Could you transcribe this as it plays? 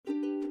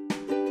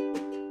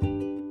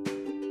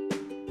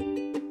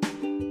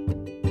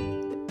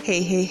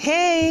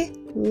Hey!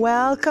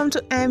 Welcome to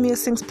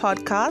nbsp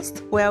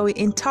podcast, where we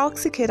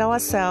intoxicate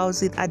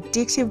ourselves with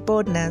addictive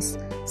boldness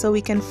so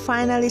we can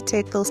finally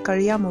take those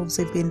career moves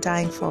we've been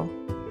dying for.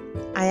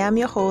 I am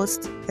your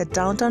host, the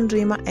Downtown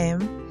Dreamer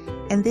M,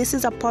 and this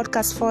is a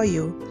podcast for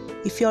you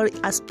if you're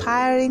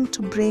aspiring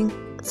to bring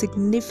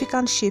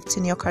significant shifts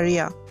in your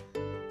career.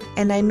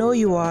 And I know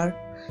you are,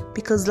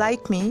 because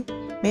like me,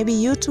 maybe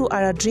you too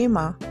are a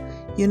dreamer.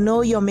 You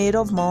know you're made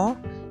of more.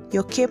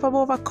 You're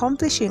capable of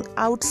accomplishing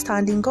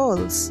outstanding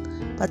goals,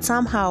 but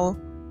somehow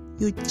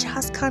you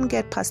just can't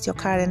get past your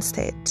current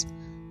state.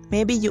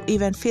 Maybe you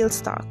even feel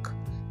stuck.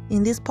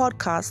 In this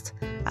podcast,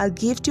 I'll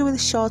gift you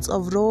with shots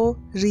of raw,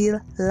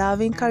 real,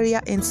 loving career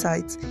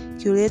insights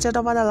curated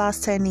over the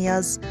last 10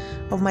 years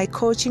of my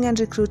coaching and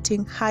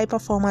recruiting high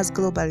performers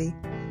globally.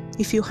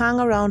 If you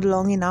hang around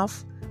long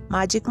enough,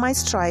 magic might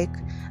strike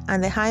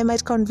and the high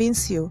might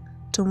convince you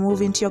to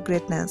move into your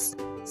greatness.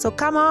 So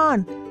come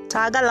on,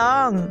 tag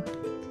along!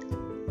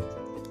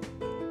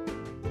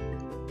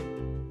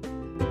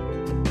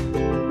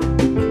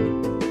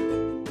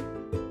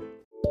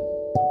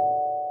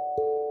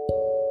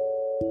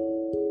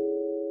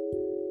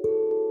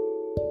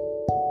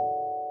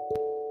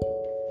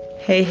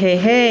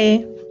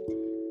 Hey.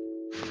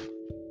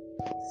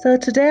 So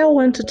today I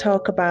want to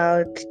talk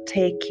about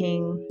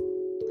taking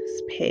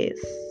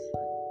space.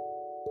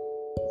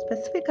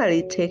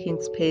 Specifically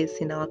taking space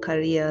in our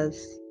careers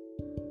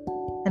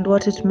and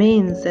what it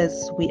means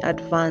as we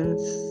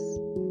advance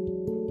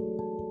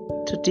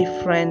to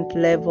different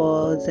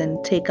levels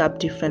and take up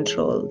different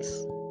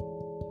roles.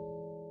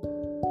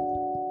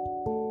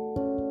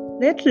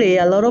 Lately,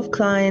 a lot of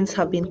clients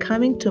have been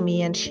coming to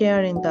me and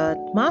sharing that,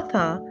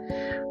 Martha,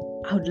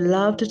 I would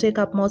love to take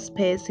up more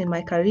space in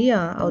my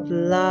career. I would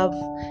love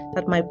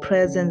that my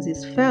presence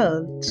is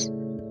felt.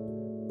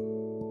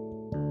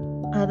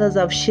 Others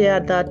have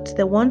shared that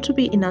they want to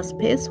be in a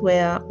space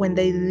where when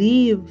they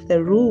leave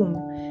the room,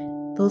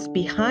 those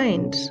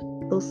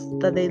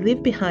that they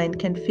leave behind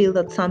can feel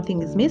that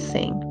something is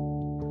missing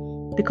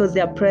because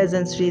their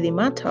presence really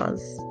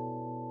matters.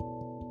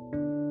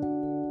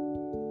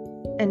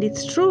 And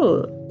it's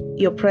true,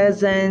 your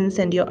presence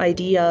and your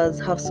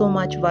ideas have so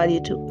much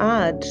value to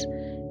add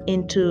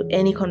into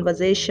any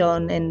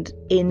conversation and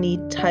any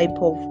type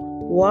of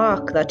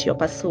work that you're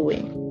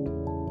pursuing.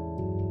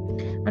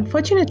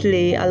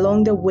 Unfortunately,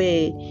 along the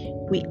way,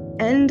 we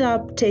end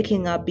up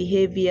taking up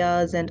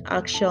behaviors and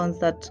actions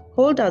that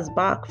hold us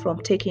back from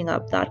taking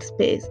up that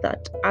space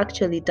that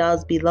actually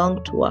does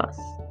belong to us.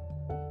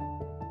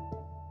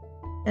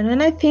 And when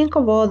I think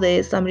of all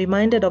this, I'm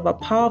reminded of a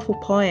powerful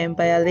poem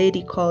by a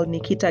lady called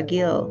Nikita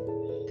Gill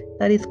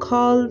that is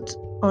called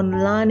On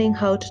Learning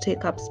How to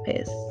Take Up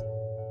Space.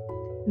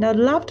 And I'd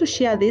love to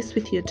share this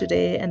with you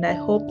today, and I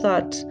hope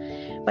that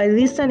by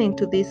listening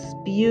to these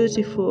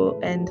beautiful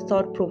and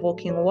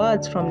thought-provoking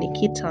words from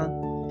Nikita,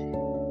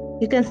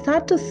 you can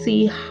start to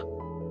see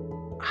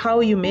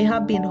how you may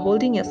have been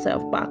holding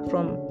yourself back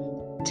from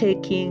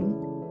taking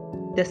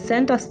the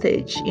center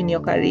stage in your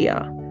career,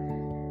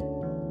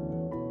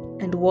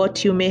 and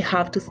what you may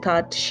have to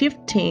start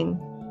shifting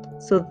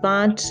so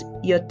that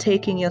you're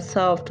taking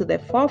yourself to the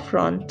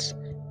forefront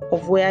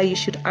of where you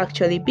should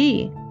actually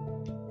be.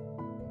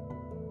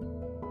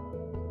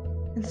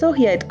 And so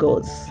here it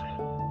goes.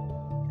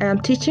 I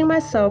am teaching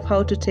myself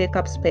how to take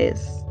up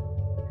space,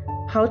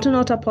 how to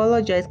not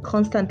apologize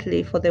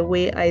constantly for the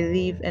way I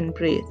live and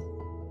breathe,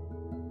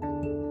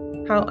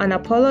 how an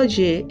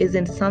apology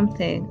isn't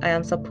something I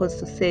am supposed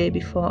to say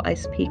before I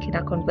speak in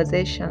a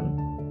conversation,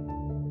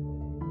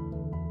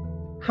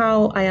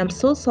 how I am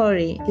so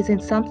sorry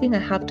isn't something I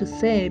have to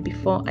say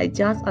before I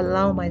just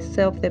allow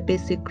myself the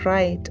basic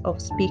right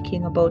of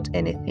speaking about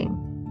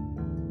anything.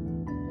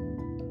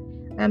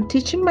 I'm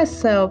teaching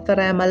myself that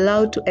I am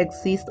allowed to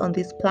exist on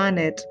this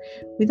planet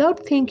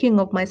without thinking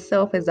of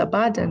myself as a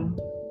burden.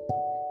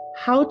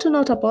 How to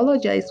not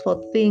apologize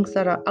for things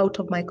that are out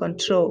of my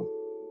control.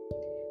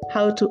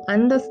 How to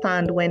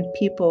understand when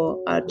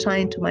people are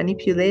trying to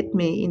manipulate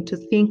me into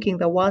thinking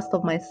the worst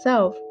of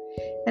myself.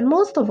 And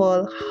most of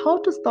all, how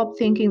to stop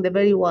thinking the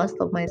very worst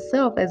of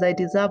myself, as I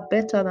deserve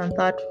better than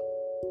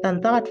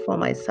that for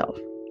myself.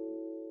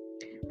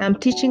 I'm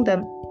teaching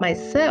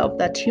myself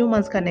that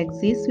humans can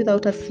exist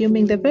without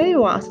assuming the very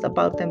worst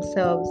about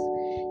themselves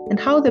and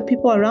how the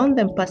people around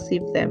them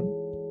perceive them.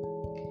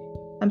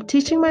 I'm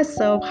teaching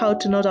myself how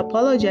to not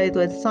apologize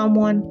when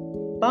someone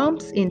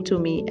bumps into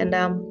me and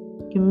I'm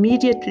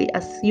immediately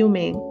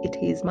assuming it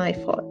is my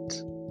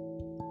fault.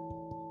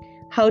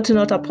 How to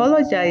not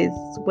apologize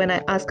when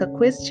I ask a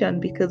question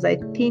because I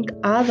think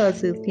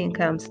others will think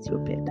I'm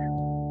stupid.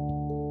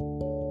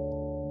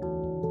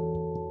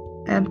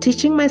 I'm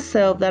teaching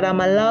myself that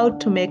I'm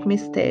allowed to make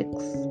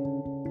mistakes.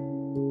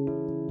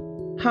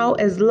 How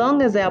as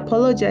long as I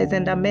apologize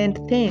and amend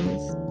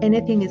things,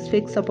 anything is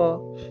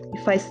fixable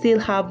if I still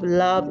have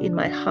love in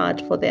my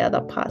heart for the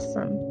other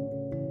person.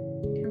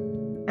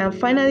 I'm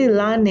finally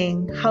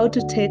learning how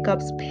to take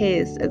up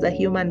space as a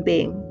human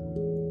being.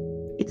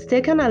 It's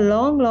taken a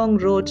long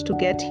road to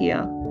get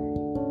here,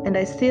 and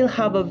I still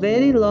have a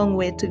very long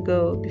way to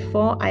go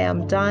before I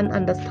am done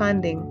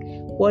understanding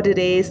what it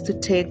is to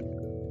take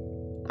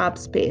up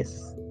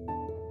space.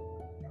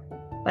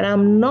 But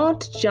I'm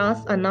not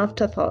just an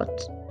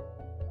afterthought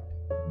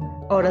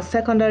or a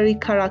secondary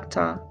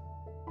character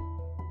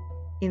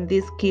in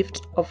this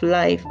gift of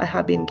life I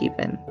have been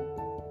given.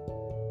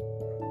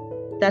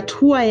 That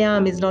who I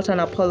am is not an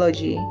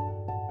apology.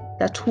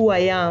 That who I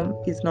am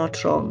is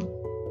not wrong.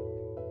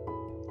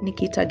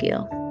 Nikita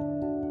Gill.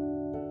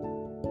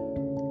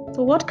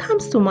 So what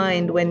comes to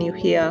mind when you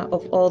hear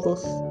of all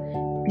those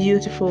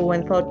beautiful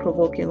and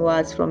thought-provoking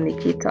words from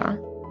Nikita,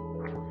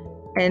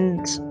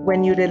 and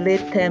when you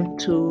relate them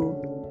to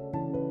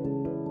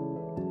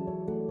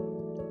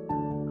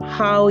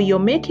how you're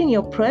making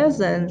your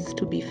presence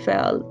to be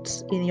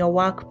felt in your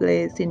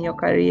workplace, in your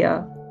career?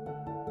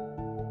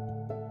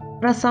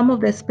 What are some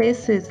of the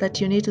spaces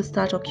that you need to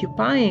start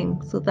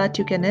occupying so that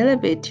you can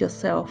elevate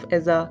yourself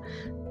as a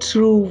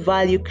true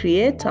value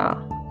creator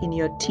in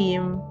your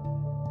team,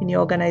 in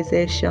your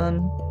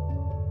organization?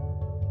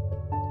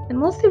 And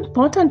most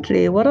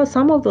importantly, what are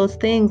some of those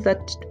things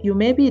that you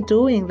may be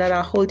doing that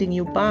are holding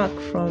you back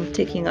from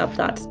taking up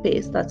that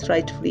space that's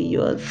rightfully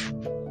yours?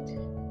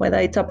 Whether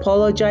it's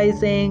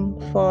apologizing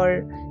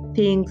for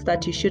things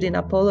that you shouldn't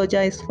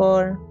apologize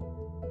for,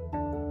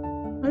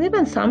 or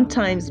even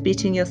sometimes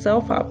beating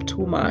yourself up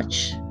too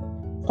much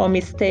for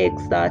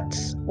mistakes that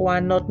were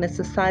not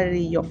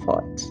necessarily your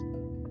fault.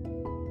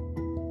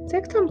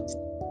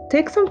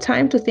 Take some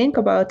time to think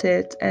about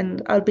it,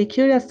 and I'll be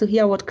curious to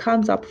hear what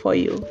comes up for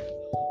you.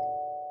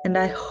 And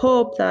I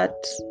hope that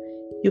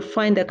you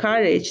find the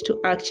courage to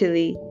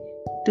actually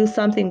do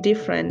something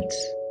different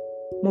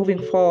moving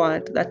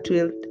forward that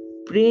will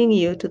bring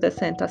you to the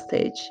center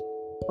stage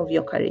of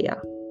your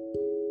career.